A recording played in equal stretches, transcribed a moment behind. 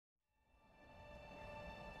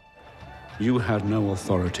You had no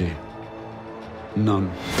authority.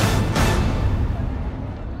 None.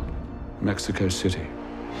 Mexico City.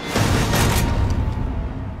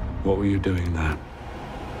 What were you doing there?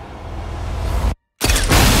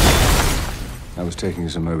 I was taking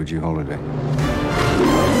some overdue holiday.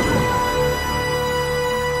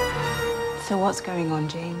 So what's going on,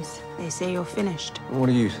 James? They say you're finished. What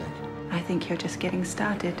do you think? I think you're just getting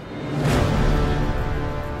started.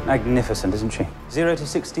 Magnificent, isn't she? 0 to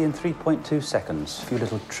 60 in 3.2 seconds. A few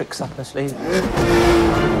little tricks up her sleeve.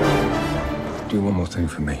 Do one more thing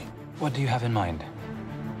for me. What do you have in mind?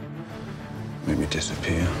 Make me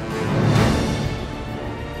disappear.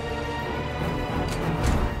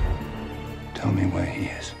 Tell me where he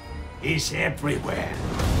is. He's everywhere.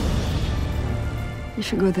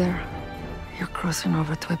 If you go there, you're crossing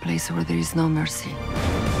over to a place where there is no mercy.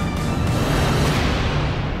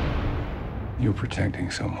 You're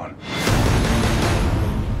protecting someone.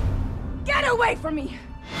 Get away from me!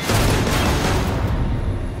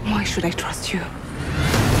 Why should I trust you?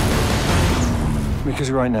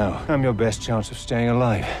 Because right now, I'm your best chance of staying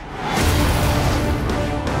alive.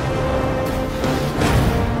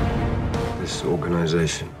 This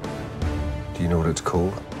organization, do you know what it's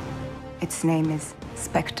called? Its name is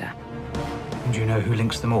Spectre. And do you know who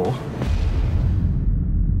links them all?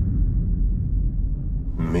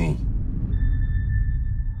 Me.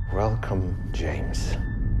 Welcome, James.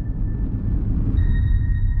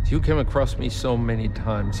 You came across me so many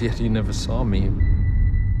times, yet you never saw me.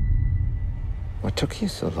 What took you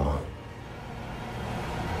so long?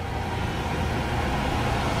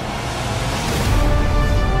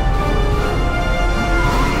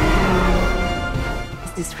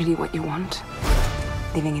 Is this really what you want?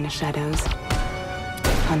 Living in the shadows?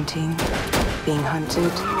 Hunting? Being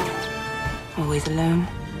hunted? Always alone?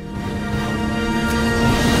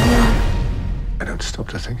 I don't stop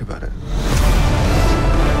to think about it.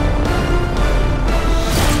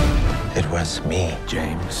 It was me.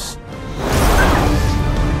 James.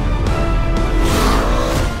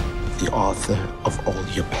 The author of all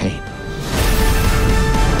your pain.